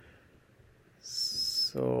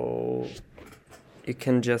you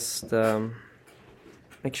can just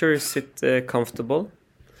make sure you sit comfortable.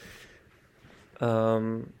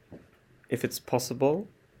 If it's possible,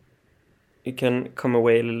 you can come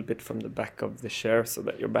away a little bit from the back of the chair so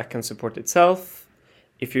that your back can support itself.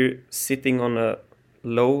 If you're sitting on a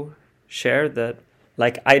low chair that,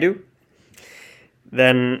 like I do,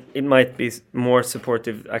 then it might be more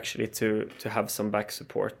supportive actually to have some back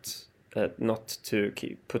support, not to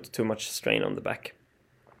put too much strain on the back.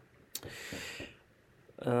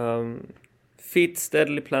 Feet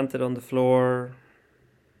steadily planted on the floor,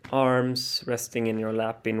 arms resting in your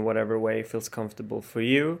lap in whatever way feels comfortable for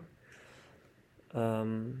you.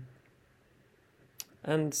 And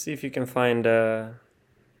see if you can find a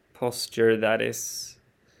posture that is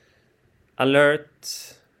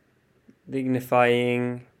alert,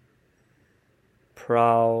 dignifying,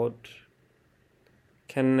 proud.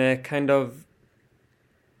 Can kind of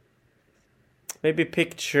maybe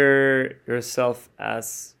picture yourself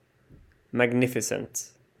as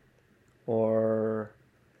magnificent or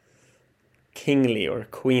kingly or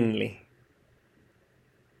queenly.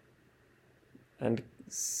 And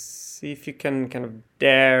see if you can kind of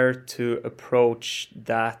dare to approach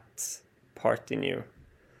that part in you.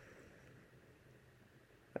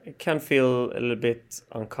 It can feel a little bit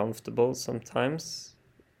uncomfortable sometimes.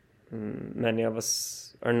 Many of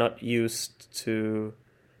us are not used to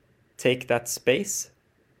take that space,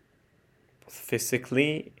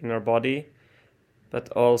 physically in our body, but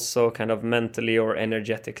also kind of mentally or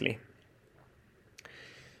energetically.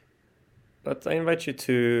 But I invite you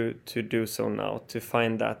to do so now, to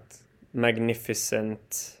find that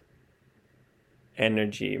magnificent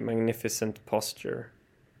energy, magnificent posture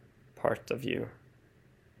part of you.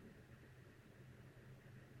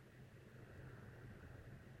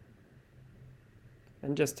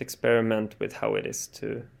 And just experiment with how it is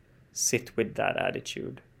to sit with that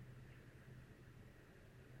attitude.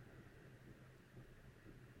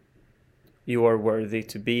 You are worthy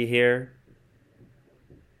to be here.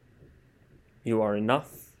 You are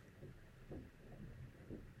enough.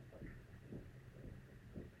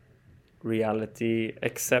 Reality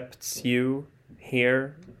accepts you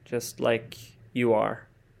here just like you are.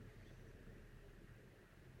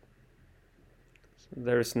 So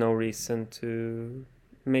there is no reason to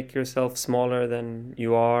make yourself smaller than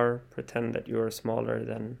you are, pretend that you are smaller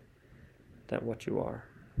than what you are.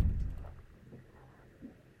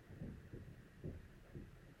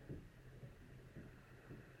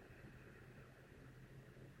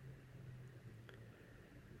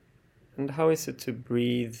 And how is it to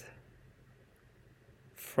breathe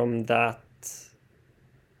from that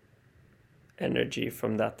energy,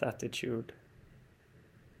 from that attitude?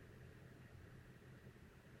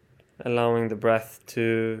 Allowing the breath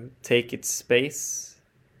to take its space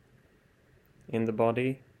in the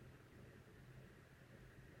body.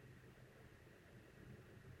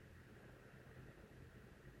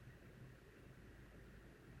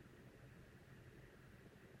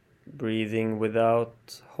 Breathing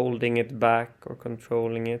without holding it back or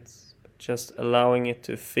controlling it, but just allowing it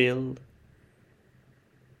to fill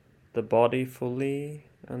the body fully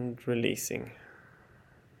and releasing.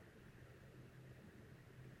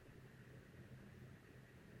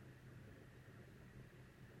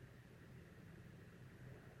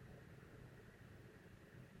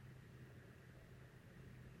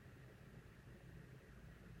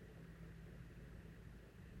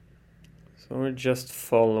 So we're just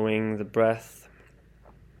following the breath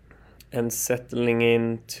and settling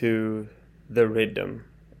into the rhythm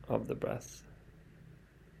of the breath.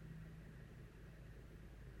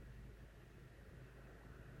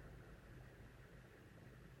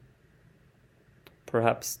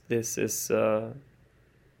 Perhaps this is a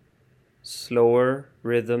slower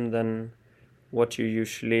rhythm than what you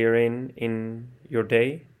usually are in your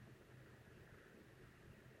day.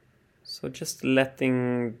 So just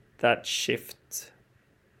letting that shift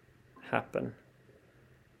happen.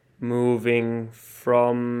 Moving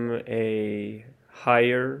from a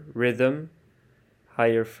higher rhythm,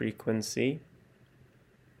 higher frequency,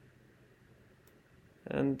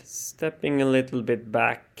 and stepping a little bit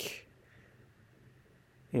back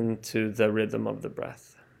into the rhythm of the breath.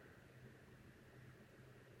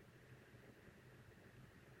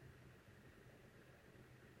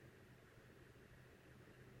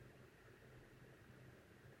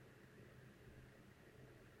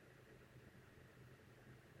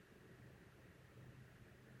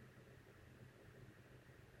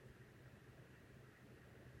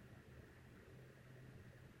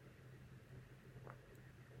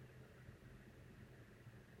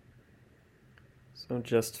 So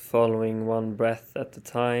just following one breath at a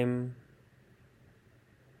time.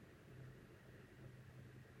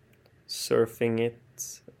 surfing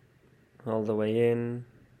it all the way in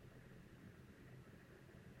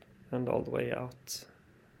and all the way out.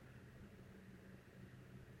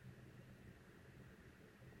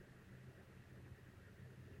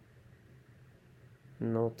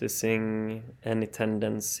 Noticing any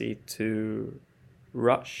tendency to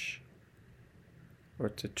rush or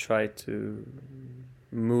to try to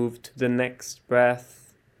move to the next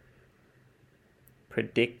breath,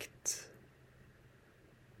 predict,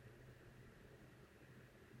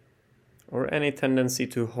 or any tendency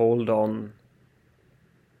to hold on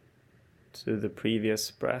to the previous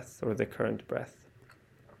breath or the current breath.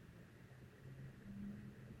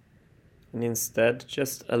 And instead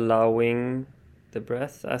just allowing the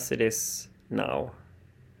breath as it is now.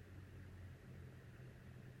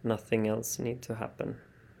 Nothing else needs to happen.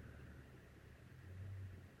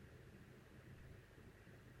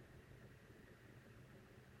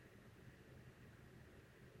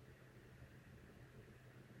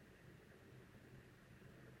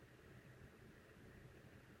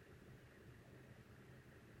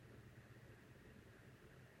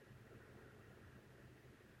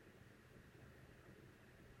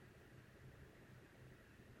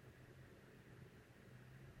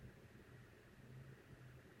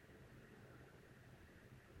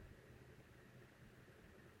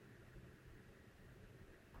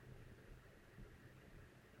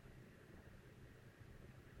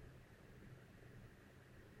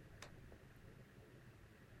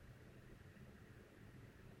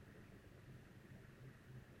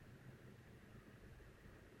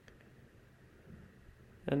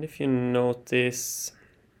 And if you notice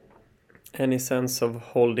any sense of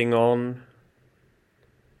holding on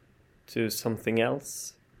to something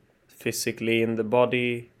else, physically in the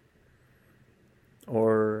body,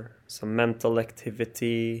 or some mental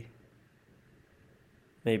activity,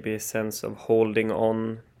 maybe a sense of holding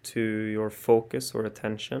on to your focus or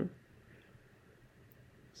attention,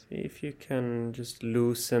 see if you can just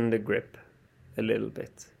loosen the grip a little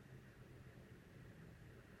bit.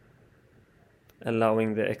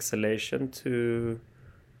 Allowing the exhalation to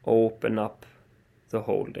open up the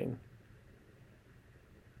holding.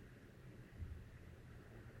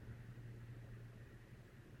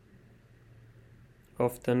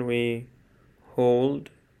 Often we hold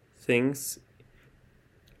things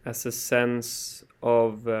as a sense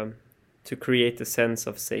of, to create a sense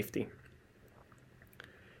of safety.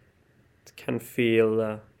 It can feel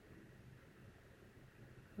a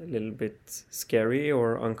little bit scary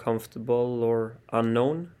or uncomfortable or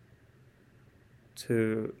unknown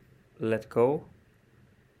to let go.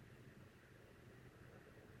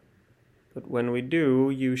 But when we do,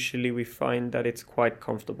 usually we find that it's quite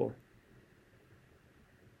comfortable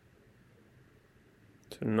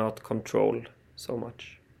to not control so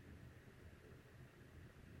much.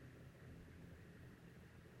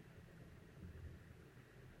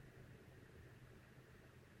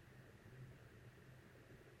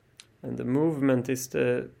 And the movement is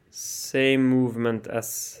the same movement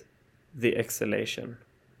as the exhalation.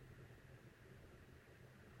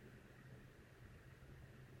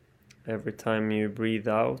 Every time you breathe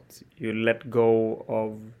out, you let go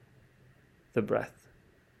of the breath.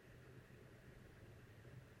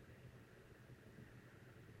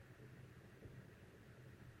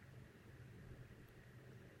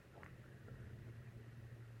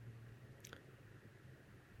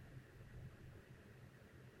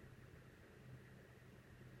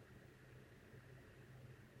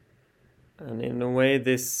 And in a way,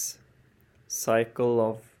 this cycle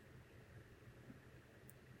of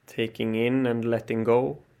taking in and letting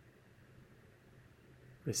go,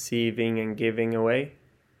 receiving and giving away,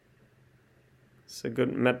 it's a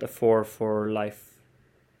good metaphor for life.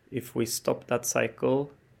 If we stop that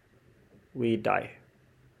cycle, we die.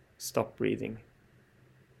 Stop breathing.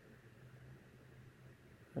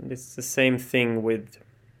 And it's the same thing with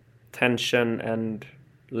tension and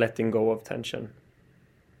letting go of tension.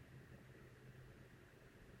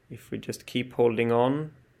 If we just keep holding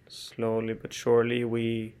on, slowly but surely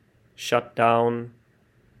we shut down.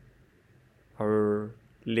 Our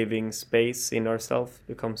living space in ourselves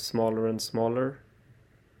becomes smaller and smaller.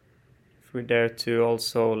 If we dare to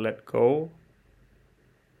also let go,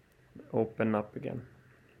 open up again.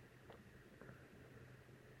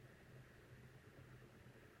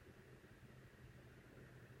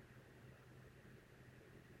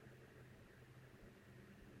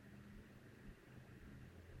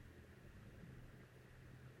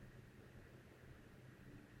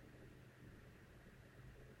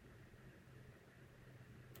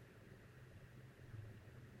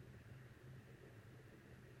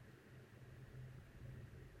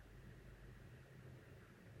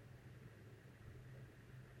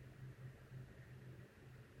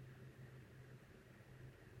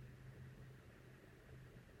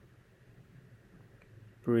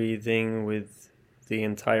 breathing with the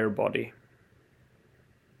entire body.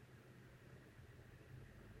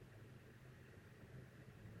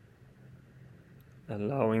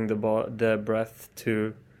 Allowing the breath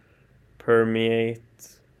to permeate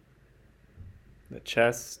the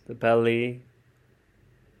chest, the belly,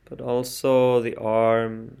 but also the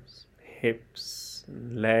arms, hips,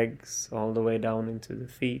 and legs, all the way down into the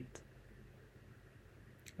feet,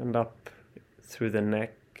 and up through the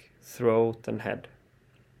neck, throat, and head.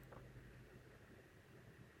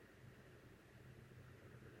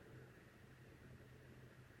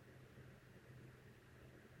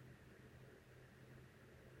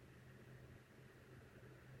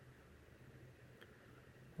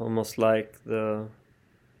 Almost like the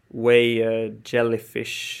way a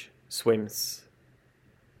jellyfish swims.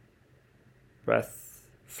 Breath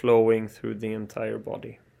flowing through the entire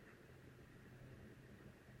body.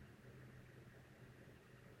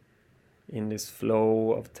 In this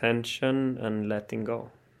flow of tension and letting go.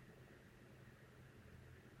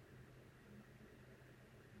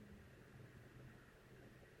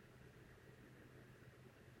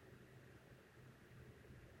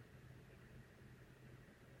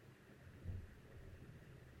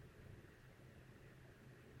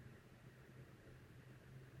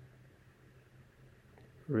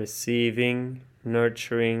 Receiving,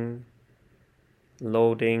 nurturing,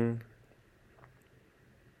 loading,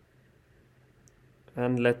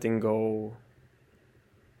 and letting go,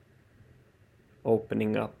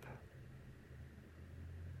 opening up.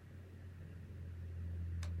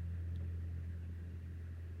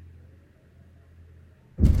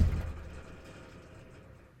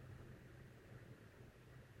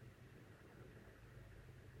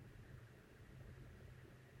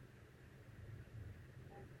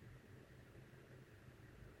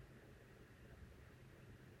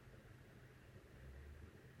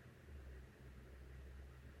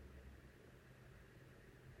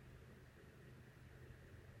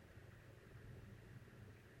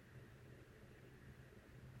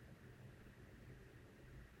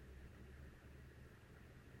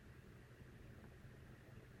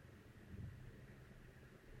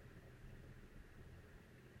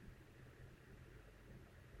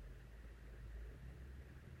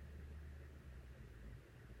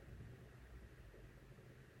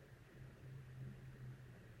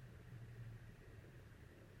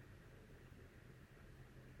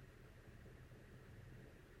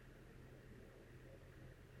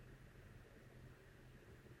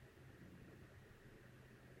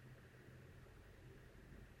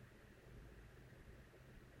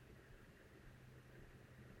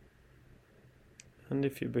 And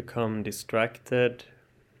if you become distracted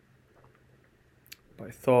by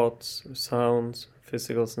thoughts or sounds,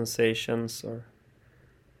 physical sensations, or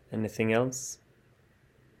anything else,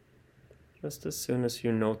 just as soon as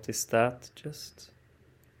you notice that, just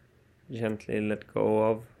gently let go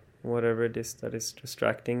of whatever it is that is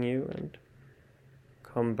distracting you and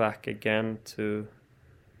come back again to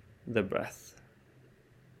the breath.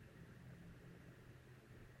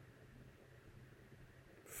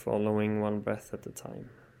 Following one breath at a time.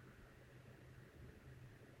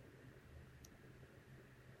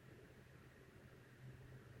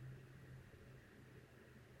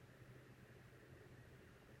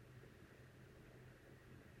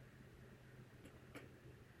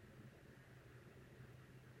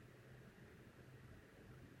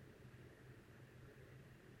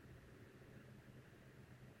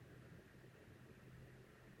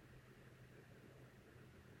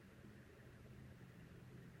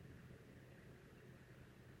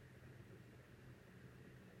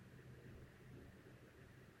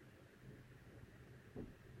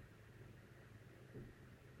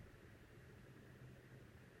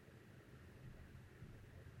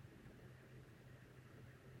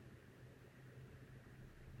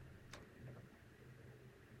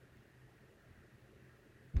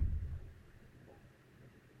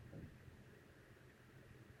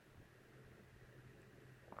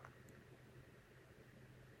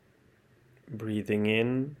 Breathing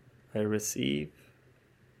in, I receive.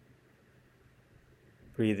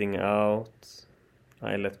 Breathing out,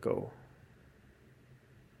 I let go.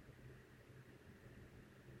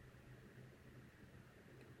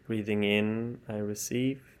 Breathing in, I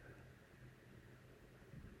receive.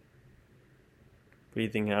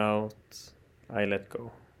 Breathing out, I let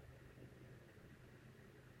go.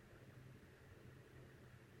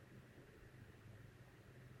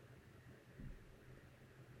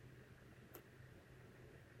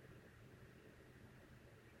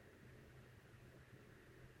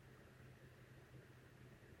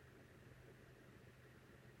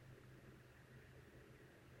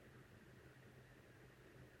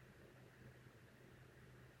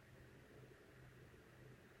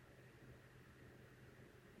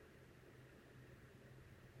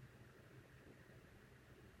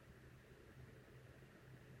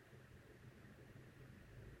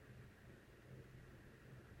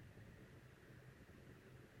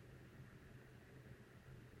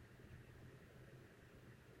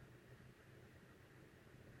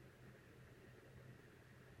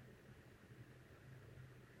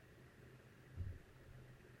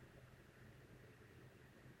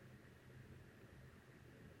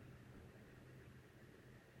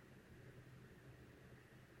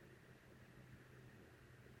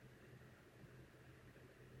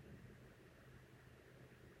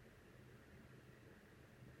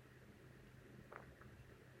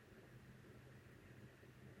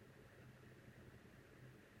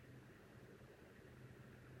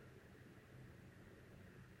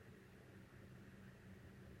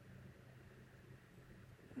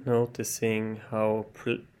 Noticing how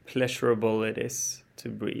pleasurable it is to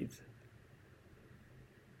breathe.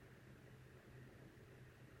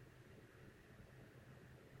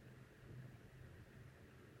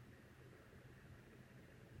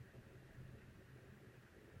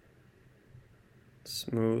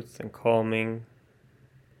 Smooth and calming.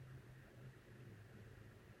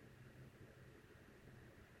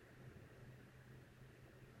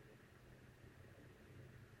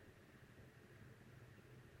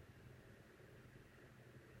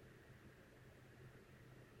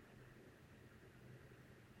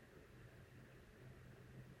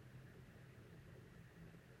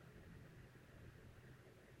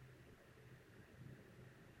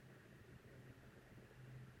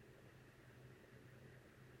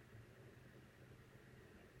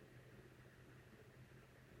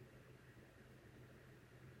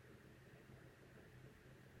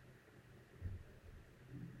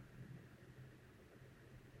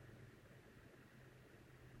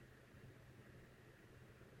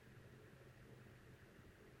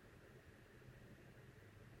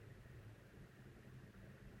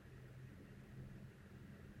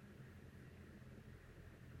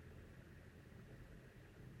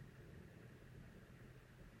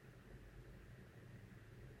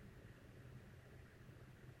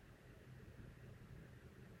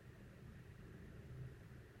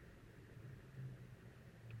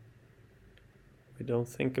 We don't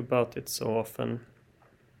think about it so often,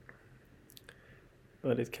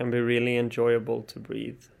 but it can be really enjoyable to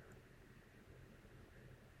breathe.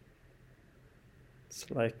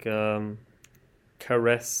 It's like a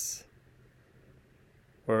caress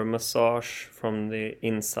or a massage from the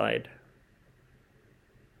inside.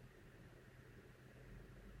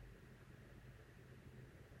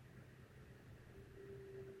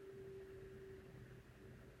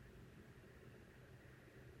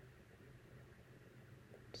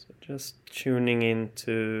 So just tuning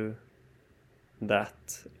into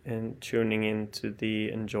that and tuning into the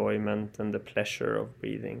enjoyment and the pleasure of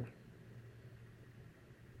breathing.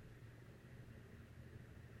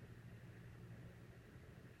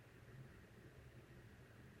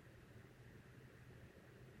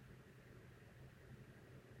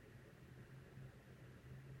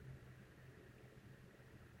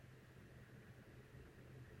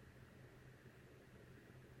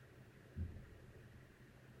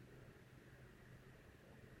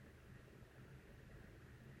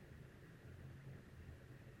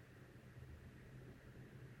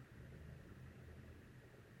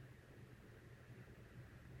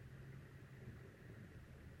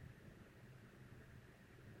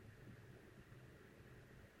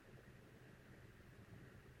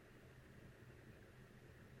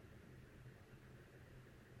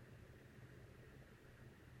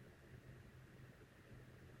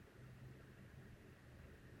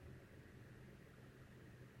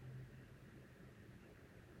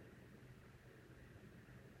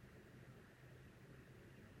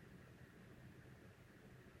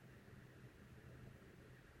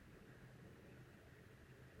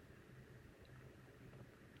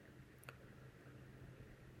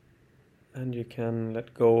 And you can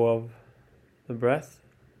let go of the breath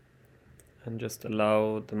and just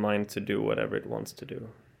allow the mind to do whatever it wants to do.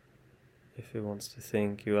 If it wants to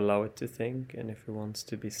think, you allow it to think, and if it wants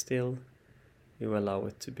to be still, you allow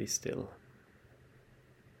it to be still.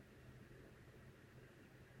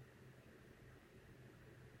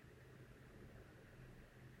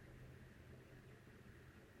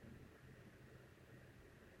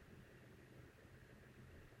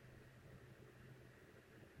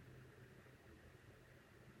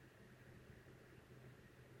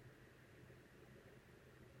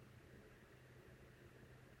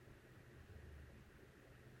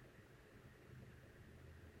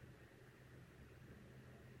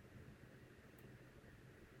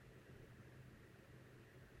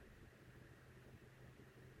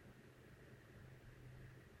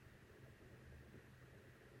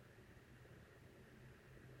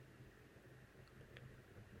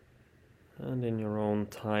 And in your own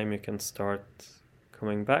time, you can start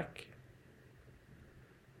coming back.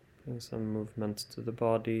 Bring some movement to the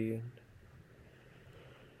body. And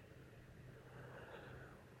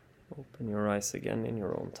open your eyes again in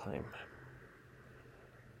your own time.